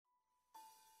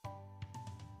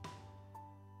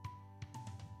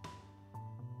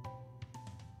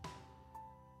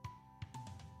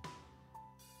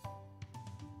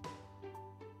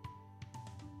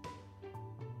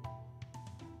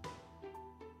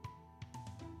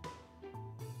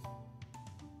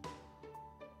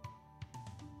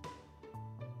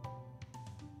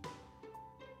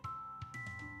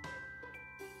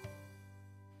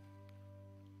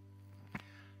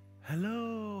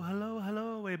Hello, hello,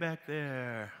 hello, way back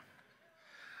there.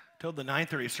 Told the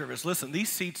 9:30 service, listen, these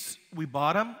seats, we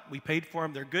bought them, we paid for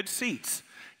them, they're good seats.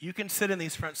 You can sit in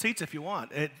these front seats if you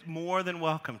want. It's more than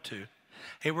welcome to.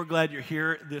 Hey, we're glad you're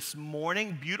here this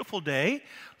morning. Beautiful day. A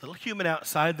little humid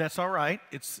outside, that's all right.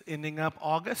 It's ending up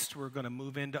August. We're going to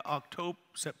move into October,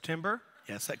 September.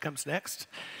 Yes, that comes next.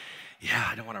 Yeah,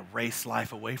 I don't want to race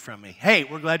life away from me. Hey,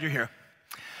 we're glad you're here.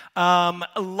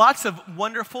 Lots of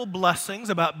wonderful blessings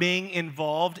about being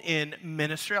involved in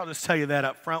ministry. I'll just tell you that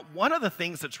up front. One of the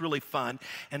things that's really fun,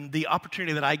 and the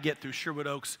opportunity that I get through Sherwood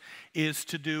Oaks, is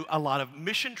to do a lot of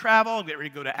mission travel, get ready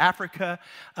to go to Africa,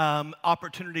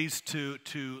 opportunities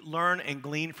to learn and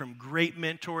glean from great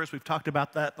mentors. We've talked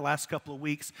about that the last couple of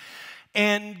weeks.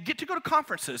 And get to go to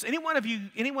conferences.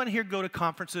 Anyone here go to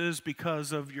conferences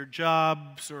because of your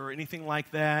jobs or anything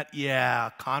like that? Yeah,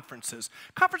 conferences.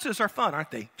 Conferences are fun,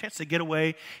 aren't they? Chance to get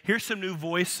away, hear some new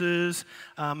voices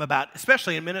about,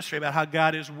 especially in ministry, about how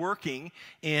God is working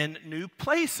in new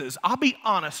places. I'll be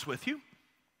honest with you.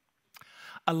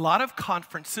 A lot of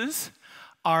conferences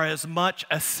are as much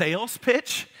a sales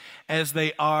pitch as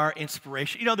they are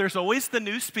inspiration. You know, there's always the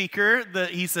new speaker.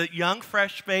 He's a young,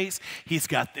 fresh face. He's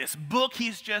got this book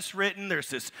he's just written. There's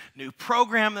this new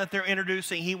program that they're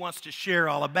introducing. He wants to share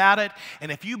all about it.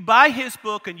 And if you buy his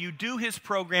book and you do his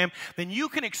program, then you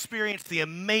can experience the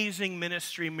amazing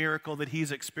ministry miracle that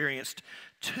he's experienced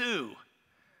too.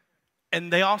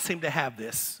 And they all seem to have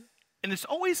this. And it's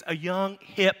always a young,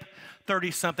 hip,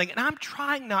 30-something. And I'm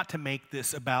trying not to make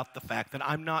this about the fact that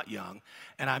I'm not young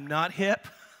and I'm not hip.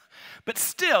 But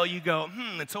still, you go,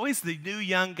 it's always the new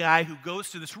young guy who goes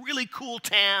to this really cool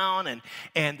town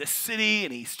and the city,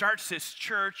 and he starts this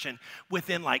church, and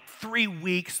within like 3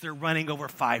 weeks, they're running over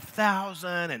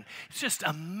 5,000, and it's just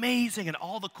amazing, and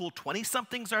all the cool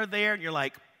 20-somethings are there, and you're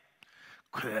like,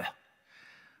 "Ugh."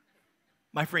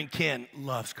 My friend Ken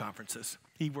loves conferences.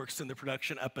 He works in the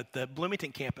production up at the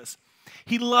Bloomington campus.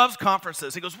 He loves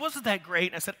conferences. He goes, wasn't that great?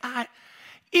 And I said,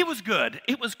 it was good.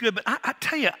 It was good. But I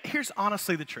tell you, here's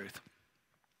honestly the truth.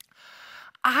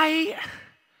 At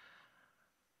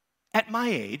my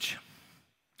age,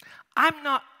 I'm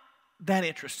not that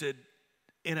interested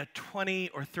in a 20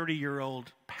 or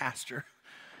 30-year-old pastor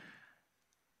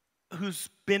who's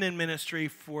been in ministry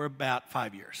for about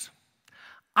 5 years.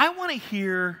 I want to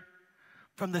hear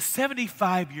from the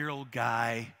 75-year-old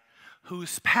guy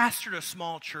who's pastored a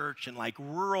small church in like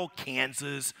rural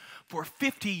Kansas for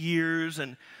 50 years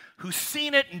and who's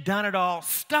seen it and done it all,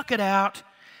 stuck it out,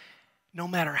 no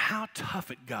matter how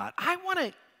tough it got. I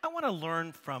want to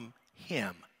learn from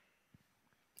him.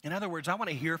 In other words, I want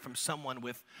to hear from someone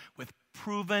with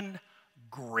proven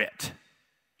grit.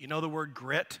 You know the word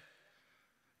grit?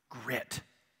 Grit.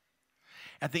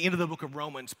 At the end of the book of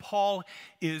Romans, Paul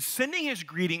is sending his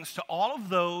greetings to all of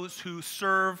those who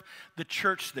serve the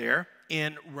church there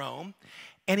in Rome.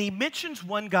 And he mentions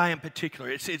one guy in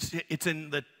particular. It's in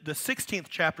the 16th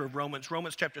chapter of Romans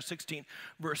chapter 16,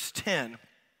 verse 10.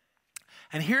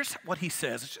 And here's what he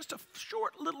says. It's just a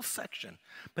short little section.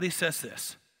 But he says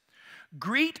this: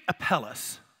 "Greet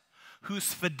Apelles,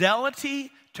 whose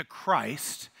fidelity to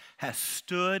Christ has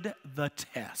stood the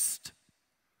test."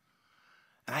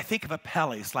 And I think of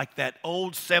Apelles, like that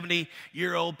old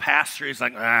 70-year-old pastor. He's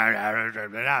like,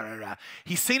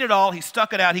 he's seen it all. He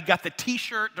stuck it out. He got the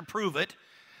T-shirt to prove it.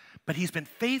 But he's been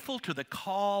faithful to the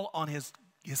call on his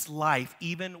life,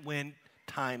 even when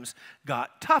times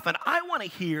got tough. And I want to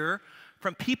hear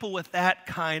from people with that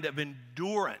kind of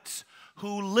endurance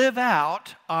who live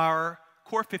out our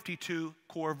Core 52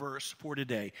 core verse for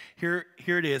today. Here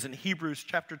it is in Hebrews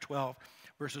chapter 12,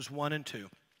 verses 1 and 2.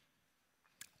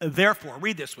 Therefore,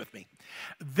 read this with me.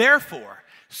 Therefore,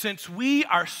 since we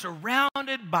are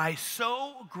surrounded by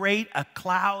so great a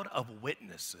cloud of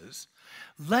witnesses,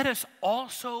 let us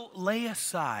also lay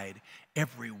aside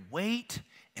every weight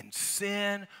and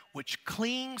sin which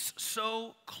clings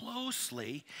so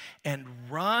closely, and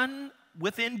run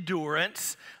with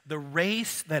endurance the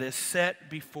race that is set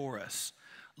before us,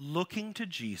 looking to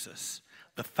Jesus,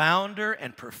 the founder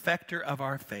and perfecter of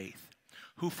our faith,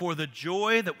 who for the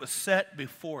joy that was set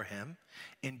before him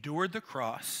endured the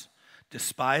cross,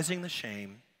 despising the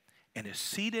shame, and is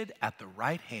seated at the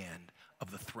right hand of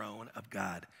the throne of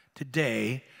God.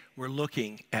 Today, we're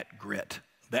looking at grit,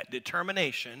 that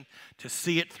determination to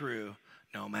see it through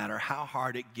no matter how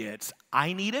hard it gets.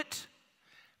 I need it,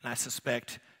 and I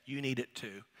suspect you need it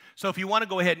too. So if you want to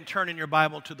go ahead and turn in your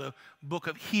Bible to the book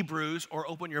of Hebrews, or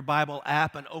open your Bible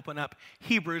app and open up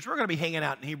Hebrews. We're going to be hanging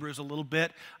out in Hebrews a little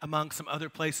bit among some other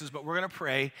places, but we're going to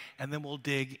pray and then we'll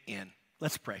dig in.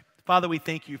 Let's pray. Father, we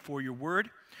thank you for your word.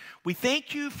 We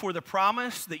thank you for the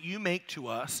promise that you make to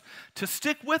us to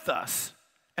stick with us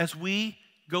as we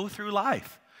go through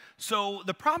life. So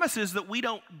the promise is that we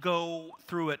don't go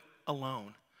through it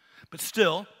alone. But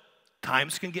still,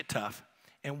 times can get tough,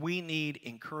 and we need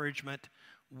encouragement.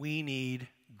 We need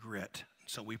grit.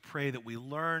 So we pray that we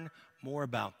learn more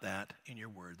about that in your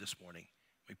word this morning.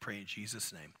 We pray in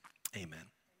Jesus' name. Amen.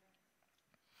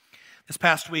 This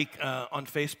past week on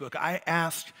Facebook, I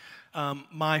asked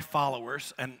my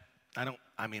followers, and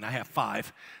I have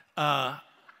 5,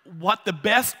 what the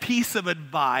best piece of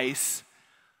advice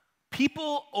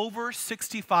people over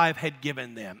 65 had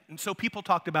given them. And so people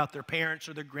talked about their parents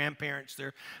or their grandparents,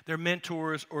 their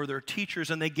mentors or their teachers,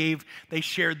 and they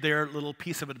shared their little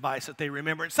piece of advice that they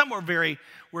remember. And some were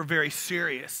very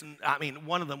serious. And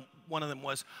one of them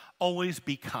was always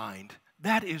be kind.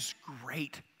 That is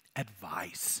great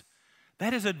advice.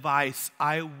 That is advice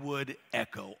I would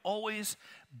echo. Always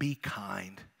be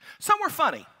kind. Some were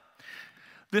funny.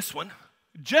 This one,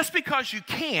 just because you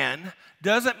can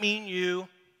doesn't mean you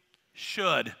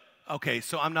should. Okay,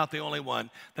 so I'm not the only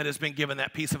one that has been given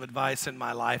that piece of advice in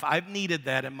my life. I've needed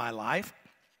that in my life.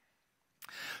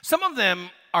 Some of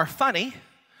them are funny,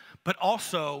 but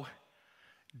also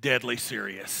deadly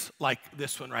serious, like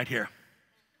this one right here.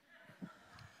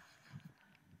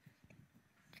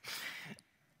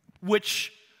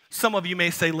 Which some of you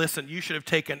may say, listen, you should have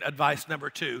taken advice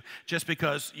number 2. Just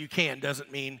because you can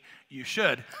doesn't mean you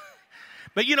should.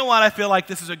 But you know what? I feel like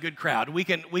this is a good crowd. We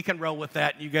can roll with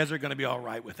that, and you guys are going to be all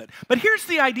right with it. But here's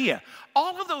the idea.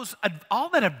 All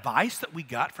that advice that we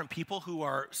got from people who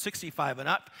are 65 and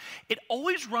up, it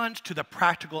always runs to the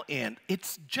practical end.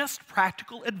 It's just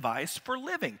practical advice for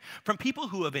living from people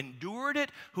who have endured it,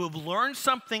 who have learned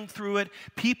something through it,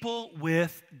 people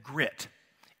with grit.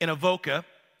 In Avoca,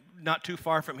 not too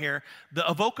far from here, the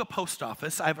Avoca post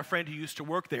office, I have a friend who used to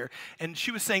work there, and she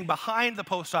was saying behind the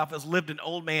post office lived an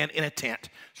old man in a tent,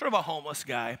 sort of a homeless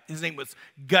guy. His name was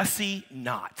Gussie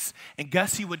Knotts. And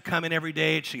Gussie would come in every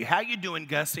day and she'd, how you doing,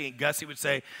 Gussie? And Gussie would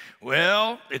say,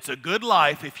 well, it's a good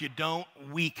life if you don't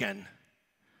weaken.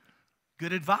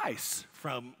 Good advice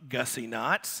from Gussie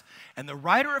Knotts. And the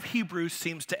writer of Hebrews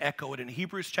seems to echo it. In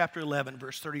Hebrews chapter 11,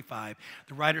 verse 35,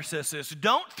 the writer says this,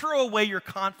 don't throw away your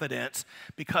confidence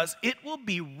because it will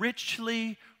be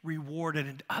richly rewarded.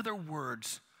 In other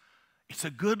words, it's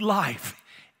a good life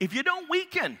if you don't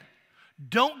weaken.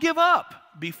 Don't give up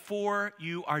before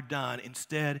you are done.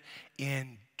 Instead,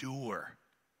 endure.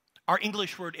 Our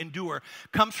English word endure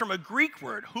comes from a Greek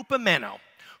word, hupomeno.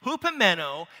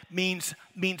 Hupomeno means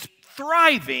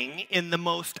thriving in the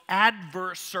most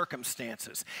adverse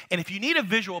circumstances. And if you need a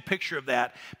visual picture of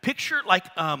that, picture like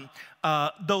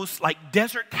those like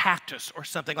desert cactus or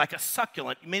something, like a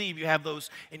succulent. Many of you have those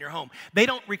in your home. They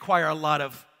don't require a lot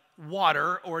of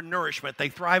water or nourishment. They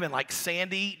thrive in like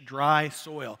sandy, dry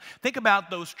soil. Think about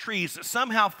those trees that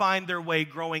somehow find their way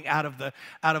growing out of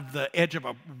the edge of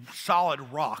a solid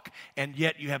rock, and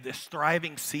yet you have this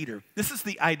thriving cedar. This is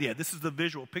the idea. This is the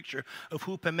visual picture of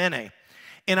hupomene.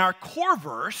 In our core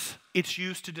verse, it's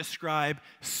used to describe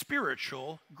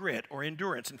spiritual grit or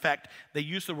endurance. In fact, they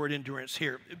use the word endurance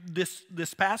here.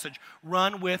 This passage,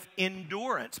 run with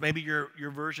endurance. Maybe your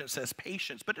version says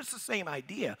patience, but it's the same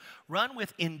idea. Run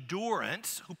with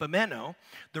endurance, hupomeno,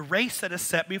 the race that is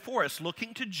set before us,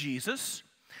 looking to Jesus,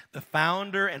 the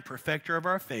founder and perfecter of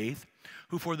our faith,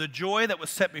 who for the joy that was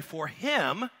set before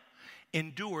him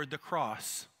endured the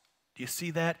cross. Do you see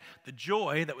that? The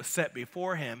joy that was set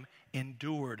before him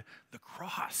endured the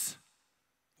cross.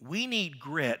 We need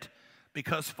grit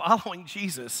because following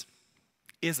Jesus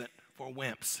isn't for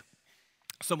wimps.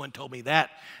 Someone told me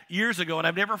that years ago, and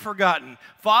I've never forgotten.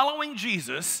 Following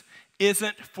Jesus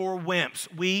isn't for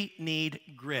wimps. We need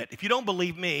grit. If you don't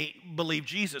believe me, believe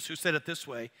Jesus, who said it this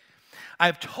way.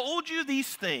 I've told you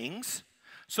these things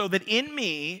so that in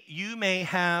me you may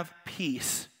have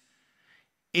peace.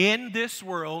 In this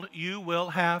world you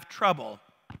will have trouble.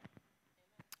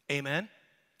 Amen?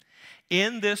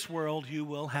 In this world, you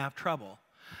will have trouble.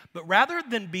 But rather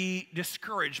than be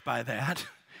discouraged by that,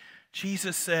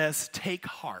 Jesus says, take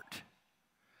heart.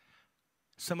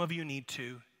 Some of you need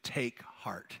to take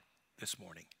heart this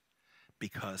morning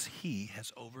because he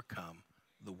has overcome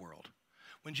the world.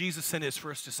 When Jesus sent his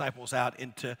first disciples out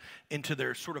into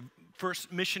their sort of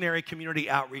first missionary community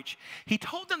outreach, he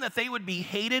told them that they would be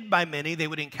hated by many, they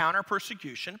would encounter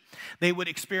persecution, they would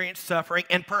experience suffering,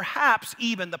 and perhaps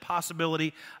even the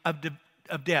possibility of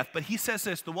death. But he says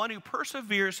this, the one who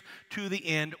perseveres to the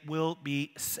end will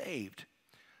be saved.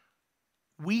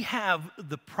 we have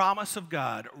the promise of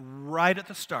God right at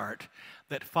the start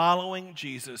that following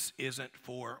Jesus isn't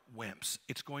for wimps.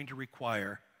 It's going to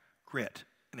require grit,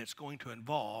 and it's going to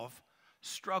involve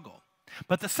struggle.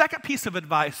 But the second piece of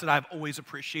advice that I've always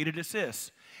appreciated is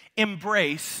this: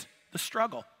 embrace the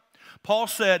struggle. Paul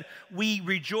said, we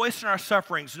rejoice in our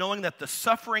sufferings, knowing that the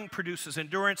suffering produces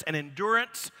endurance, and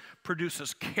endurance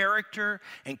produces character,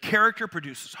 and character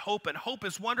produces hope, and hope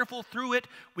is wonderful. Through it,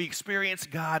 we experience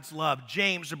God's love.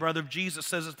 James, the brother of Jesus,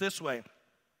 says it this way: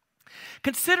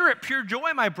 consider it pure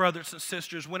joy, my brothers and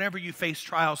sisters, whenever you face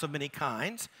trials of many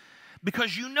kinds,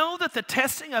 because you know that the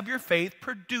testing of your faith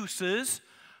produces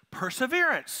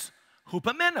perseverance.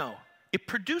 Hupomeno. It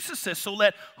produces this. So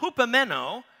let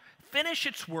hupomeno finish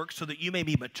its work so that you may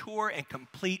be mature and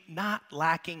complete, not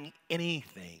lacking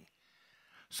anything.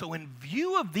 So in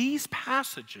view of these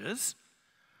passages,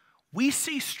 we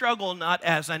see struggle not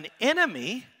as an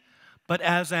enemy, but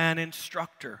as an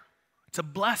instructor. It's a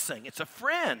blessing. It's a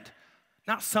friend,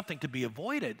 not something to be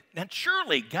avoided. And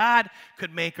surely God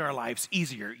could make our lives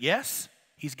easier. Yes,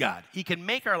 He's God. He can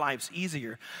make our lives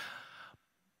easier.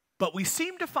 But we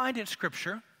seem to find in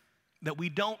Scripture that we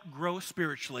don't grow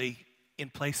spiritually in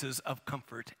places of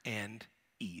comfort and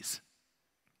ease.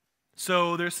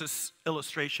 So there's this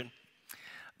illustration.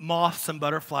 Moths and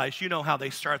butterflies, you know how they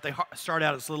start. They start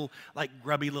out as little, like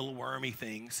grubby little wormy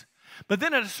things. But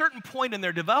then at a certain point in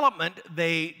their development,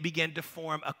 they begin to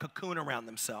form a cocoon around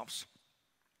themselves.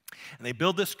 And they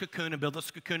build this cocoon,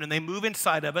 and they move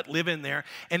inside of it, live in there.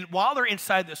 And while they're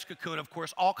inside this cocoon, of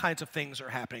course, all kinds of things are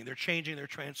happening. They're changing, they're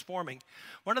transforming.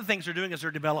 One of the things they're doing is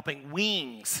they're developing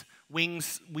wings.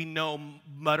 Wings, we know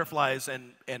butterflies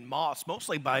and moths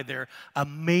mostly by their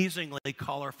amazingly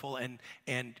colorful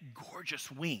and gorgeous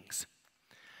wings.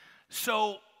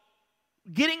 So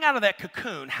getting out of that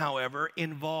cocoon, however,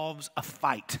 involves a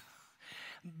fight.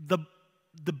 The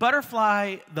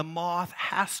butterfly, the moth,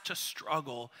 has to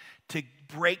struggle to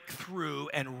break through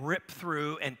and rip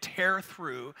through and tear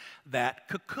through that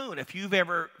cocoon. If you've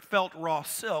ever felt raw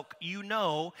silk, you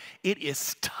know it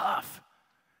is tough.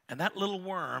 And that little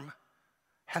worm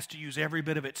has to use every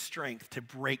bit of its strength to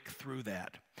break through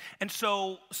that. And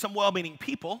so some well-meaning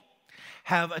people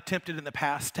have attempted in the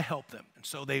past to help them. And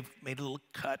so they've made a little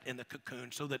cut in the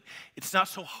cocoon so that it's not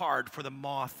so hard for the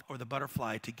moth or the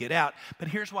butterfly to get out. But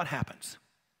here's what happens.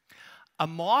 A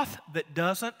moth that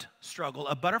doesn't struggle,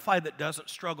 a butterfly that doesn't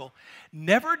struggle,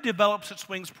 never develops its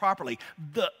wings properly.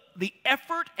 The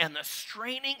effort and the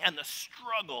straining and the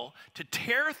struggle to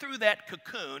tear through that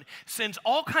cocoon sends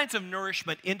all kinds of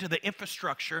nourishment into the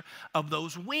infrastructure of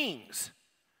those wings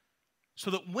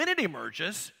so that when it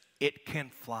emerges, it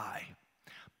can fly.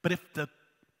 But if the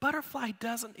butterfly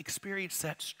doesn't experience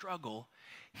that struggle,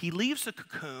 he leaves the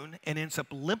cocoon and ends up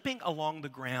limping along the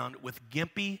ground with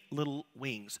gimpy little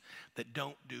wings that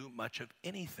don't do much of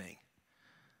anything.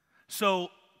 So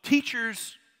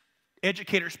teachers,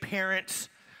 educators, parents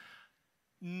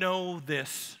know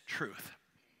this truth.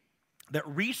 That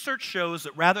research shows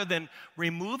that rather than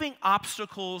removing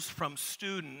obstacles from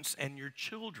students and your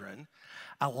children,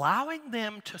 allowing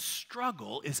them to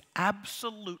struggle is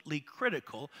absolutely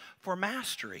critical for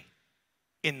mastery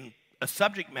in a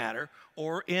subject matter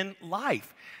or in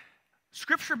life.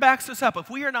 Scripture backs this up. If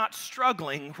we are not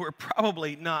struggling, we're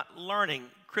probably not learning.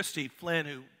 Christy Flynn,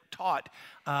 who taught,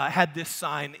 had this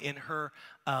sign in her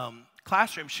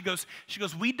classroom. She goes,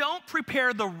 we don't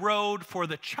prepare the road for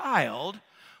the child,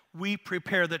 we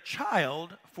prepare the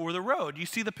child for the road. You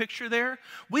see the picture there?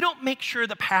 We don't make sure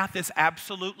the path is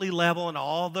absolutely level and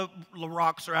all the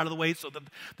rocks are out of the way so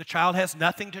the child has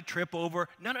nothing to trip over.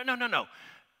 No.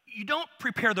 You don't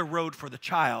prepare the road for the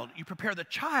child. You prepare the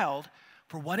child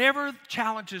for whatever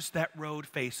challenges that road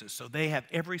faces so they have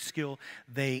every skill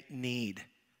they need.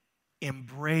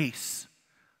 Embrace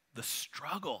the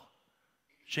struggle.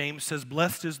 James says,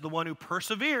 blessed is the one who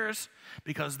perseveres,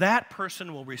 because that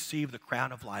person will receive the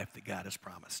crown of life that God has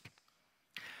promised.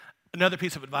 Another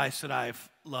piece of advice that I've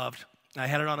loved, I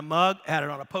had it on a mug, had it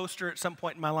on a poster at some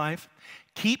point in my life.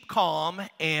 Keep calm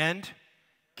and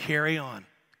carry on.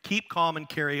 Keep calm and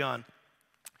carry on.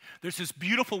 There's this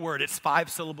beautiful word. It's 5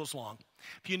 syllables long.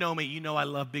 If you know me, you know I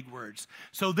love big words.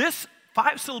 So this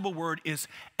 5-syllable word is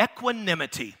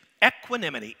equanimity.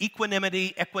 Equanimity.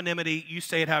 You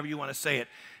say it however you want to say it.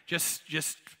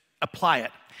 Just apply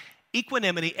it.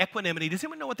 Equanimity. Does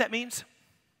anyone know what that means?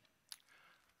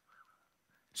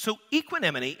 So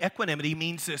equanimity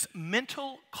means this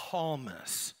mental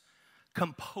calmness,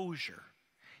 composure,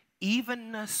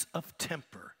 evenness of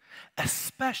temper,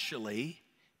 especially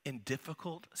in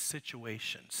difficult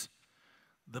situations.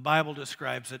 The Bible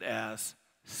describes it as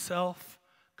self-control.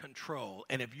 control.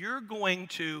 And if you're going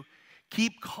to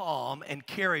keep calm and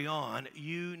carry on,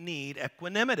 you need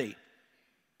equanimity.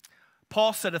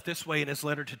 Paul said it this way in his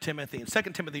letter to Timothy. In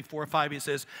 2 Timothy 4:5, he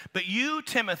says, "But you,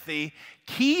 Timothy,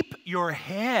 keep your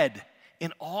head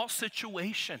in all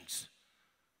situations."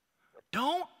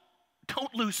 Don't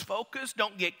lose focus.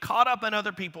 Don't get caught up in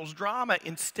other people's drama.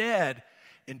 Instead,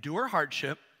 endure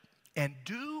hardship and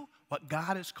do what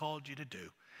God has called you to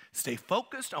do. Stay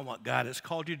focused on what God has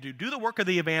called you to do. Do the work of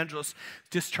the evangelist.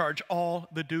 Discharge all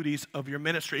the duties of your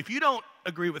ministry. If you don't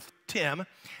agree with Tim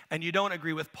and you don't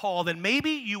agree with Paul, then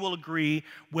maybe you will agree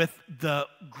with the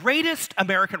greatest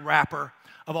American rapper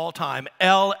of all time,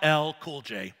 LL Cool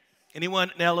J.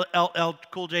 Anyone an LL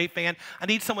Cool J fan? I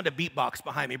need someone to beatbox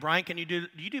behind me. Brian, do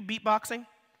you do beatboxing?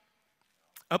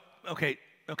 Oh, okay.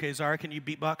 Okay, Zara, can you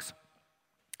beatbox?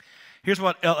 Here's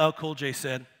what LL Cool J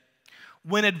said.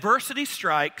 "When adversity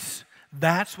strikes,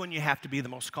 that's when you have to be the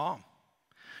most calm.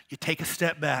 You take a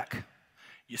step back.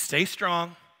 You stay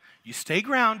strong. You stay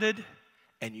grounded.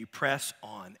 And you press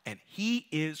on." And he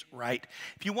is right.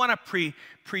 If you want to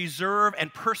preserve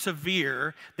and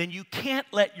persevere, then you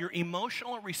can't let your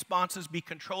emotional responses be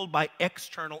controlled by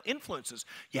external influences.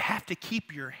 You have to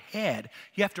keep your head.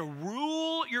 You have to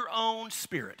rule your own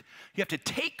spirit. You have to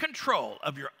take control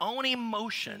of your own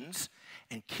emotions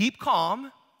and keep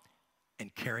calm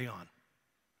and carry on.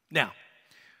 Now,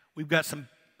 we've got some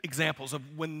examples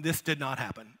of when this did not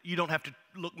happen. You don't have to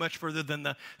look much further than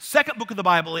the second book of the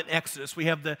Bible in Exodus. We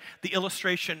have the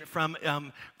illustration from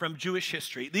Jewish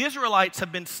history. The Israelites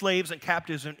have been slaves and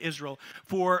captives in Israel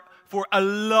for a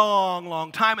long,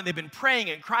 long time, and they've been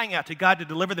praying and crying out to God to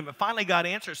deliver them, and finally God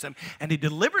answers them, and he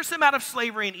delivers them out of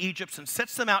slavery in Egypt and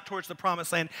sets them out towards the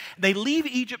promised land. They leave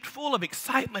Egypt full of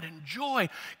excitement and joy.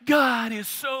 God is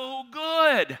so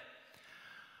good.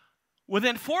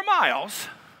 Within 4 miles,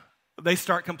 they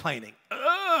start complaining.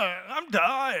 I'm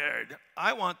tired.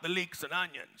 I want the leeks and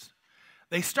onions.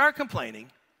 They start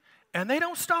complaining, and they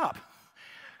don't stop.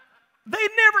 They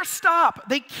never stop.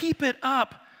 They keep it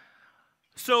up.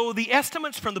 So the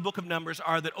estimates from the book of Numbers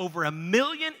are that over 1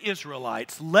 million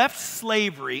Israelites left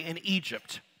slavery in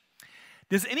Egypt.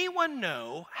 Does anyone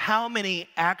know how many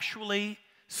actually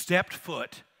stepped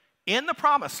foot in the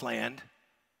promised land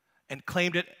and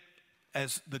claimed it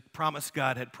as the promise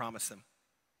God had promised them?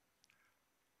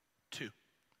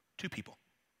 Two people.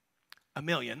 1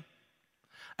 million.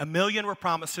 1 million were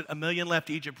promised it. 1 million left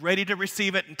Egypt, ready to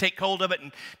receive it and take hold of it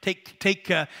and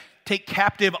take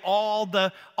captive all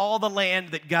the land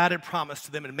that God had promised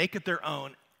to them and make it their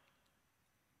own.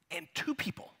 And 2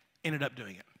 people ended up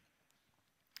doing it.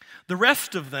 The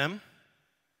rest of them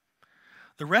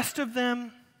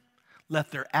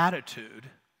let their attitude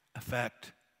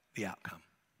affect the outcome.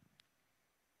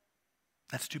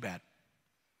 That's too bad.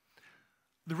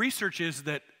 The research is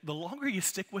that the longer you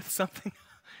stick with something,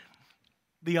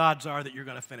 the odds are that you're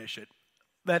going to finish it.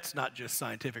 That's not just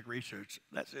scientific research.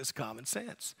 That's just common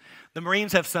sense. The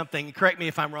Marines have something, correct me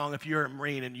if I'm wrong, if you're a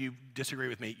Marine and you disagree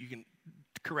with me, you can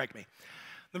correct me.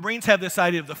 The Marines have this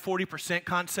idea of the 40%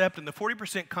 concept, and the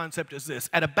 40% concept is this.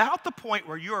 At about the point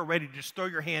where you are ready to just throw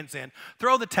your hands in,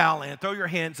 throw the towel in, throw your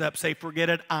hands up, say, forget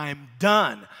it, I'm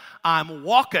done. I'm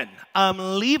walking.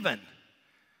 I'm leaving.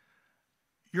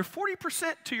 You're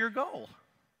 40% to your goal.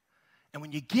 And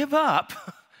when you give up,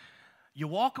 you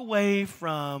walk away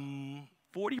from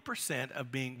 40%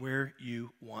 of being where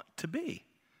you want to be.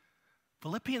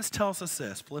 Philippians tells us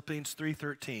this, Philippians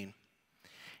 3:13.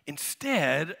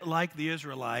 Instead, like the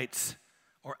Israelites,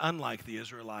 or unlike the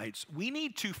Israelites, we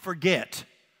need to forget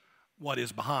what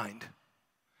is behind.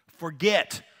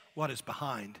 Forget what is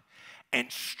behind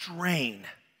and strain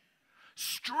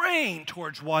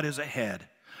towards what is ahead.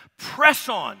 Press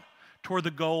on toward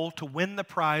the goal to win the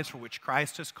prize for which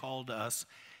Christ has called us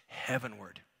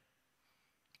heavenward.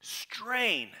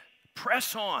 Strain,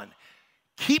 press on,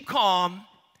 keep calm,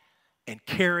 and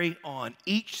carry on.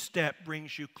 Each step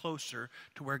brings you closer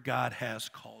to where God has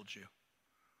called you.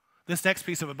 This next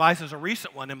piece of advice is a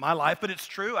recent one in my life, but it's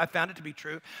true. I found it to be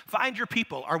true. Find your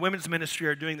people. Our women's ministry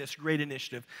are doing this great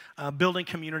initiative, building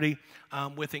community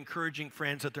with encouraging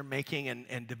friends that they're making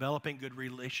and developing good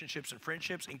relationships and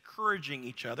friendships, encouraging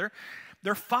each other.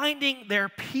 They're finding their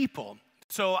people.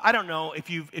 So I don't know if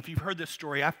you've heard this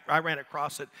story. I ran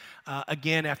across it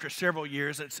again after several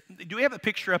years. Do we have a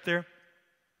picture up there?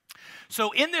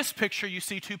 So in this picture, you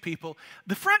see 2 people.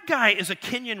 The front guy is a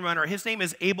Kenyan runner. His name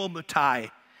is Abel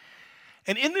Mutai.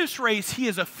 And in this race, he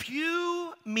is a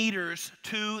few meters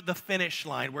to the finish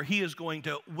line where he is going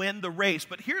to win the race.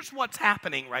 But here's what's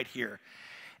happening right here.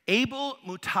 Abel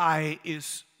Mutai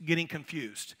is getting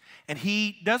confused, and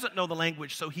he doesn't know the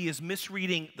language, so he is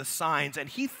misreading the signs, and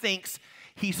he thinks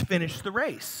he's finished the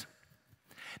race.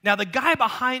 Now, the guy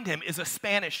behind him is a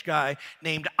Spanish guy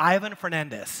named Ivan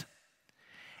Fernandez.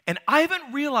 And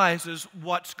Ivan realizes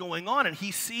what's going on, and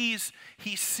he sees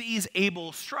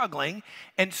Abel struggling,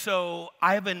 and so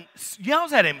Ivan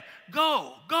yells at him,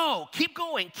 "Go, go, keep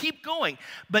going, keep going."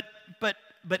 But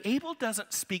Abel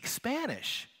doesn't speak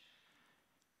Spanish.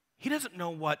 He doesn't know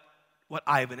what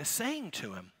Ivan is saying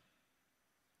to him.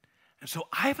 And so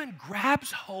Ivan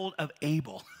grabs hold of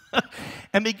Abel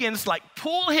and begins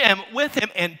pull him with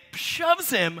him and shoves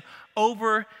him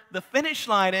over the finish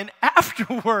line. And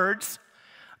afterwards,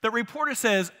 the reporter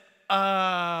says,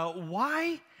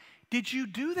 "Why did you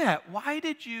do that? Why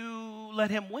did you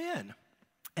let him win?"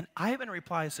 And Ivan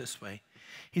replies this way.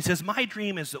 He says, "My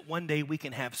dream is that one day we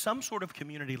can have some sort of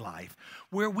community life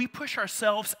where we push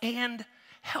ourselves and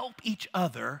help each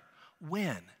other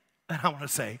win." And I want to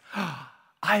say,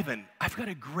 "Ivan, I've got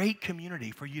a great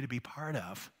community for you to be part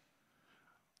of."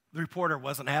 The reporter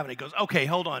wasn't having it. He goes, "Okay,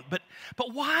 hold on. But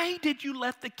why did you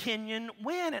let the Kenyan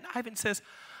win?" And Ivan says,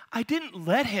 "I didn't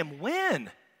let him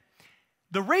win.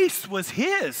 The race was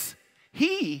his.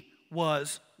 He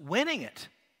was winning it."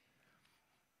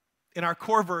 In our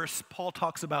core verse, Paul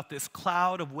talks about this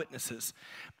cloud of witnesses.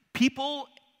 People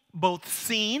both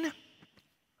seen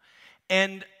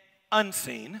and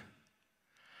unseen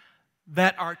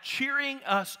that are cheering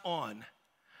us on,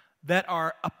 that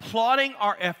are applauding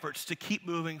our efforts to keep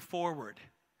moving forward,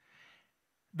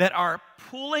 that are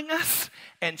pulling us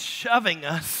and shoving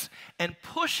us and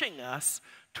pushing us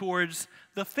towards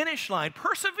the finish line.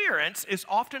 Perseverance is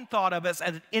often thought of as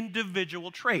an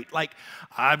individual trait. Like,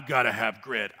 I've got to have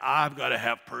grit. I've got to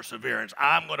have perseverance.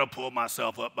 I'm going to pull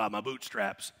myself up by my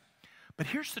bootstraps. But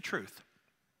here's the truth.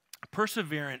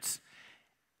 Perseverance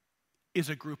is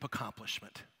a group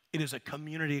accomplishment. It is a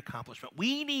community accomplishment.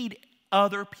 We need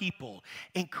other people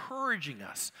encouraging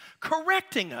us,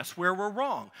 correcting us where we're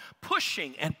wrong,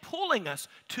 pushing and pulling us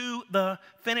to the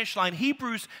finish line.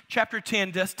 Hebrews chapter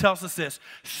 10 just tells us this: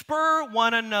 spur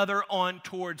one another on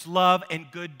towards love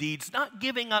and good deeds, not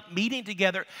giving up meeting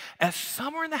together as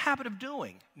some are in the habit of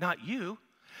doing, not you,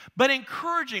 but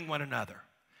encouraging one another.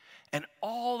 And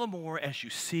all the more as you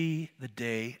see the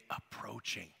day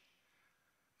approaching.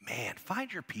 Man,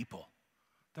 find your people.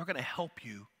 They're going to help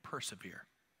you persevere.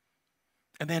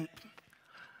 And then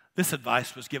this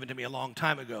advice was given to me a long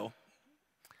time ago.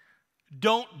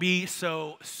 Don't be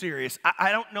so serious.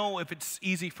 I don't know if it's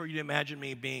easy for you to imagine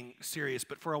me being serious,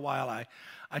 but for a while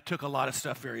I took a lot of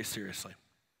stuff very seriously.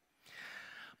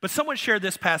 But someone shared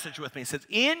this passage with me. It says,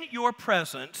 "In your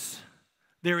presence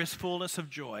there is fullness of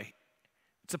joy."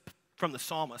 It's from the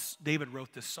psalmist. David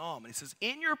wrote this psalm. And he says,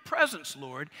 "In your presence,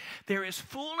 Lord, there is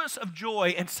fullness of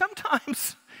joy." And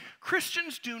sometimes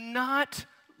Christians do not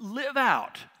live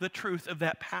out the truth of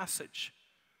that passage.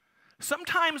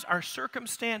 Sometimes our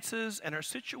circumstances and our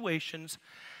situations,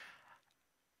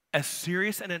 as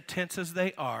serious and intense as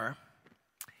they are,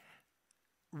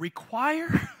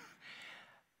 require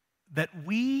that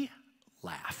we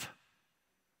laugh.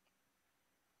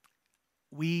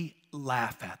 We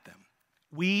laugh at them.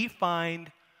 We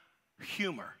find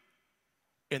humor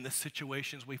in the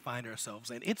situations we find ourselves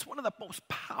in. It's one of the most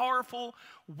powerful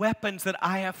weapons that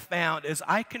I have found as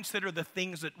I consider the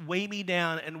things that weigh me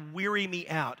down and weary me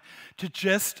out, to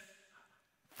just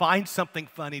find something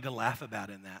funny to laugh about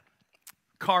in that.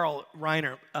 Carl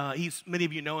Reiner, many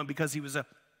of you know him because he was a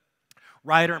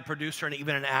writer and producer and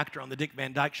even an actor on the Dick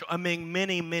Van Dyke Show, among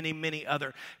many, many, many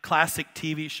other classic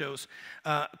TV shows.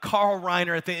 Carl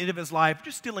Reiner, at the end of his life,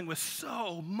 just dealing with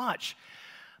so much.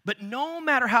 But no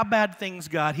matter how bad things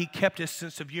got, he kept his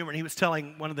sense of humor. And he was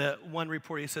telling one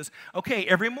reporter, he says, "Okay,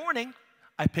 every morning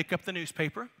I pick up the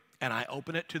newspaper and I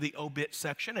open it to the obit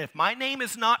section. If my name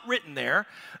is not written there,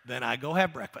 then I go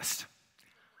have breakfast."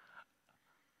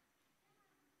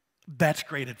 That's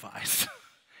great advice.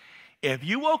 If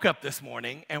you woke up this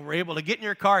morning and were able to get in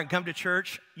your car and come to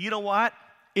church, you know what?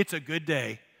 It's a good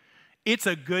day. It's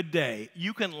a good day.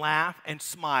 You can laugh and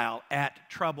smile at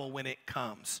trouble when it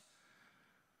comes.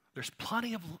 There's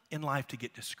plenty in life to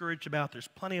get discouraged about. There's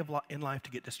plenty in life to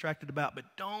get distracted about.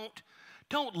 But don't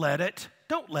let it.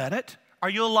 Don't let it. Are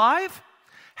you alive?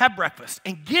 Have breakfast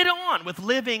and get on with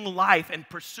living life and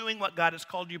pursuing what God has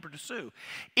called you to pursue.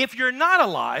 If you're not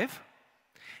alive,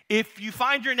 if you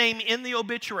find your name in the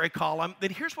obituary column,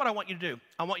 then here's what I want you to do.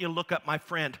 I want you to look up my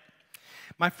friend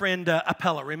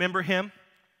Appella. Remember him?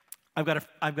 I've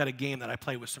got a game that I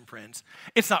play with some friends.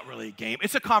 It's not really a game.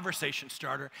 It's a conversation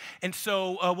starter. And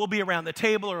so we'll be around the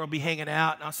table or we'll be hanging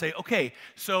out, and I'll say, okay,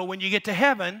 so when you get to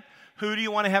heaven, who do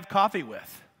you want to have coffee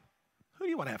with? Who do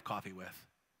you want to have coffee with?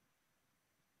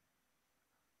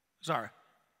 Zara.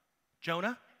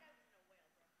 Jonah?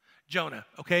 Jonah,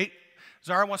 okay.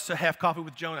 Zara wants to have coffee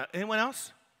with Jonah. Anyone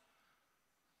else?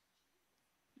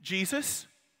 Jesus?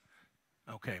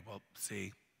 Okay, well,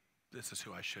 see, this is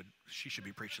who she should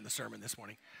be preaching the sermon this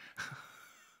morning.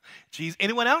 Jesus.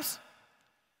 Anyone else?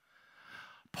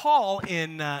 Paul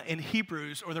in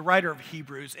Hebrews, or the writer of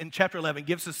Hebrews, in chapter 11,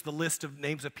 gives us the list of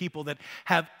names of people that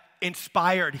have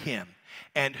inspired him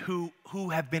and who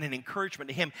have been an encouragement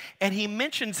to him. And he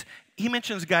mentions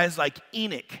guys like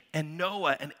Enoch and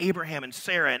Noah and Abraham and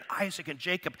Sarah and Isaac and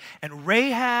Jacob and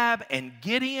Rahab and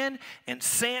Gideon and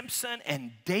Samson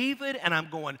and David. And I'm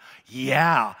going,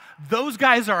 yeah, those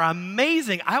guys are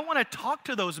amazing. I want to talk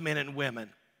to those men and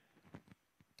women.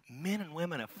 Men and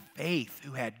women of faith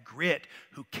who had grit,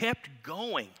 who kept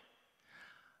going.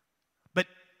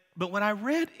 But when I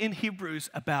read in Hebrews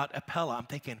about Apella, I'm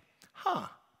thinking,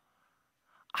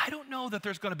 I don't know that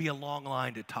there's going to be a long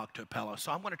line to talk to Apella,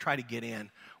 so I'm going to try to get in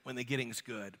when the getting's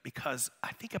good, because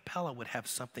I think Apella would have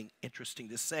something interesting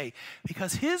to say,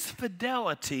 because his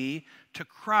fidelity to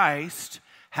Christ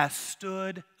has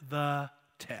stood the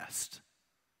test.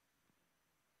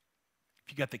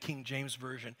 If you got the King James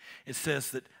Version, it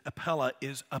says that Apella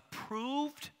is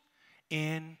approved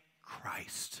in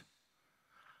Christ.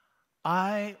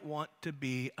 I want to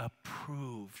be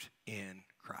approved in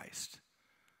Christ.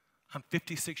 I'm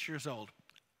 56 years old.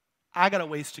 I got a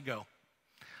ways to go.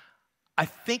 I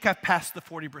think I've passed the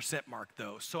 40% mark,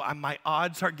 though, so my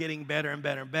odds are getting better and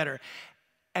better and better.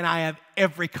 And I have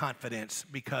every confidence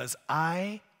because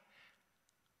I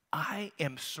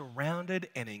am surrounded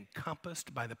and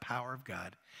encompassed by the power of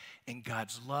God, and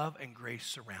God's love and grace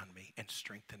surround me and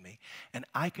strengthen me. And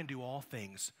I can do all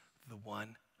things through the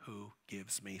one who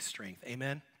gives me strength.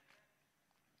 Amen?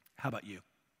 How about you?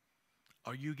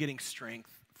 Are you getting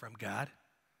strength from God?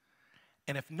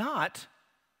 And if not,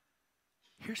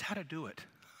 here's how to do it.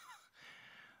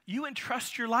 You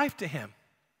entrust your life to him.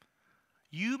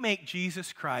 You make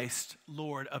Jesus Christ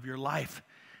Lord of your life.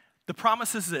 The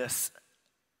promise is this,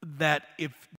 that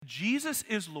if Jesus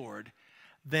is Lord,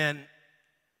 then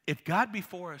if God be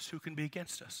for us, who can be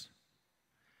against us?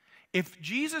 If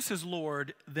Jesus is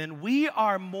Lord, then we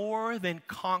are more than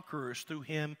conquerors through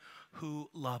him who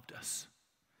loved us.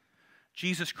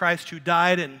 Jesus Christ, who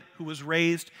died and who was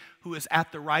raised, who is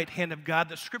at the right hand of God.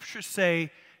 The scriptures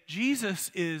say Jesus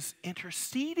is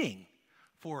interceding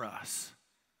for us.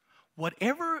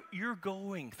 Whatever you're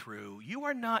going through, you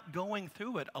are not going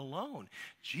through it alone.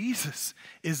 Jesus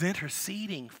is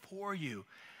interceding for you.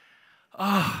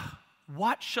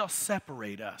 What shall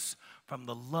separate us from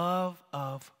the love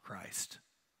of Christ?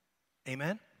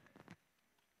 Amen?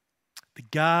 The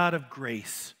God of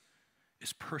grace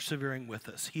is persevering with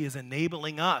us. He is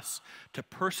enabling us to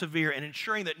persevere and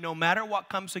ensuring that no matter what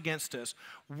comes against us,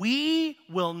 we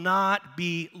will not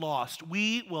be lost.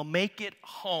 We will make it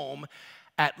home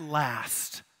at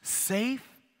last, safe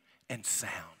and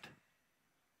sound.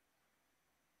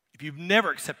 If you've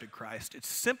never accepted Christ, it's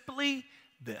simply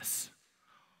this.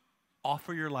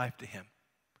 Offer your life to him.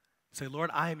 Say,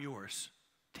 Lord, I am yours.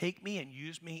 Take me and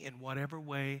use me in whatever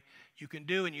way you can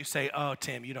do. And you say, oh,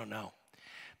 Tim, you don't know.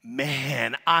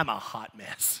 Man, I'm a hot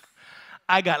mess.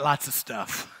 I got lots of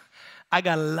stuff. I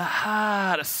got a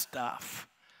lot of stuff.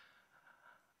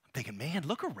 I'm thinking, man,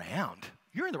 look around.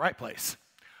 You're in the right place.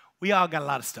 We all got a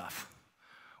lot of stuff.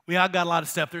 We all got a lot of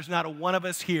stuff. There's not a one of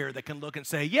us here that can look and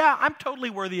say, yeah, I'm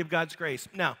totally worthy of God's grace.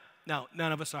 No,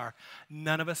 none of us are.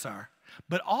 None of us are.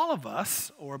 But all of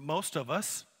us, or most of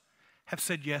us, have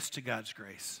said yes to God's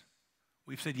grace.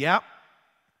 We've said, yeah,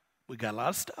 we got a lot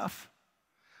of stuff.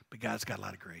 But God's got a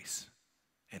lot of grace.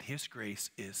 And his grace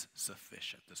is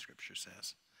sufficient, the scripture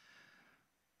says.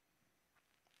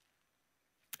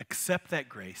 Accept that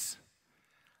grace.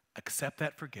 Accept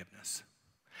that forgiveness.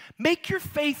 Make your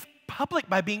faith public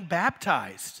by being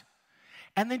baptized.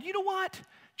 And then you know what?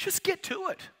 Just get to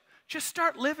it. Just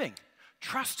start living.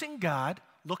 Trusting God,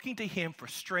 looking to him for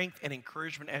strength and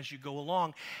encouragement as you go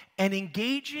along. And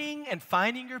engaging and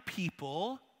finding your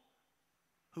people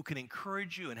who can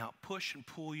encourage you and help push and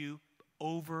pull you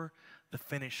over the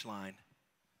finish line,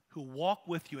 who walk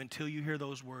with you until you hear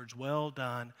those words, well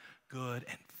done, good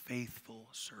and faithful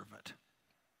servant.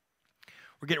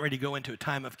 We're getting ready to go into a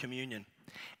time of communion.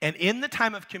 And in the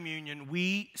time of communion,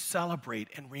 we celebrate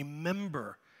and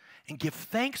remember and give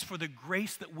thanks for the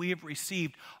grace that we have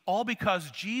received, all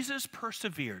because Jesus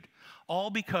persevered, all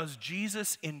because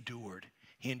Jesus endured.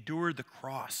 He endured the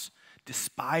cross,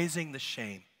 despising the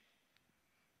shame.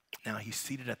 Now he's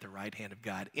seated at the right hand of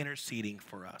God, interceding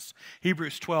for us.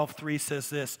 Hebrews 12:3 says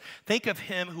this, think of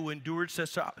him who endured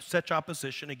such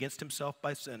opposition against himself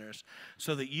by sinners,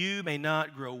 so that you may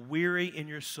not grow weary in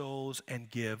your souls and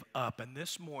give up. And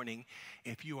this morning,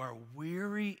 if you are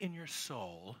weary in your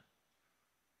soul,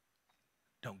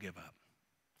 don't give up.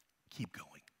 Keep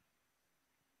going.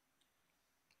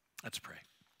 Let's pray.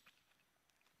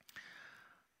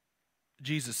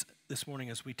 Jesus, this morning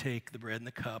as we take the bread and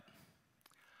the cup,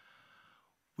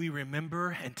 we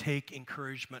remember and take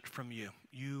encouragement from you.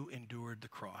 You endured the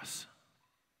cross.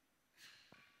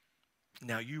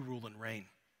 Now you rule and reign.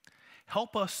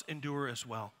 Help us endure as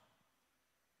well,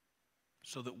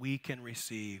 so that we can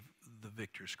receive the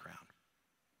victor's crown.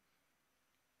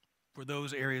 For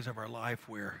those areas of our life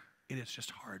where it is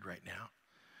just hard right now,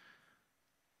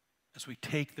 as we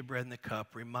take the bread and the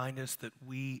cup, remind us that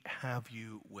we have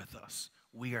you with us.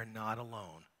 We are not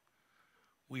alone.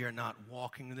 We are not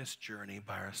walking this journey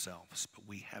by ourselves, but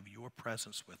we have your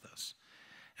presence with us.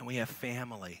 And we have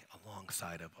family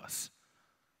alongside of us,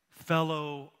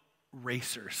 fellow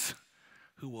racers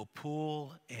who will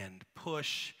pull and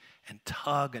push and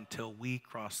tug until we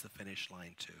cross the finish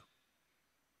line too.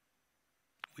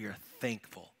 We are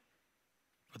thankful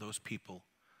for those people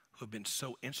who have been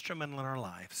so instrumental in our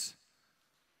lives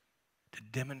to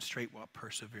demonstrate what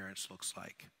perseverance looks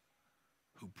like,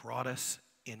 who brought us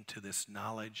into this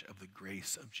knowledge of the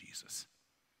grace of Jesus.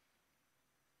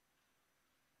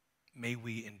 May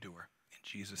we endure. In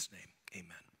Jesus' name,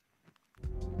 amen.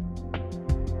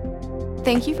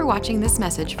 Thank you for watching this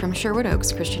message from Sherwood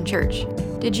Oaks Christian Church.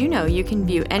 Did you know you can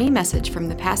view any message from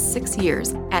the past 6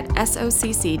 years at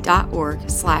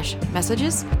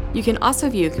socc.org/messages? You can also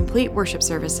view complete worship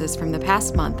services from the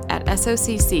past month at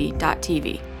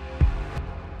socc.tv.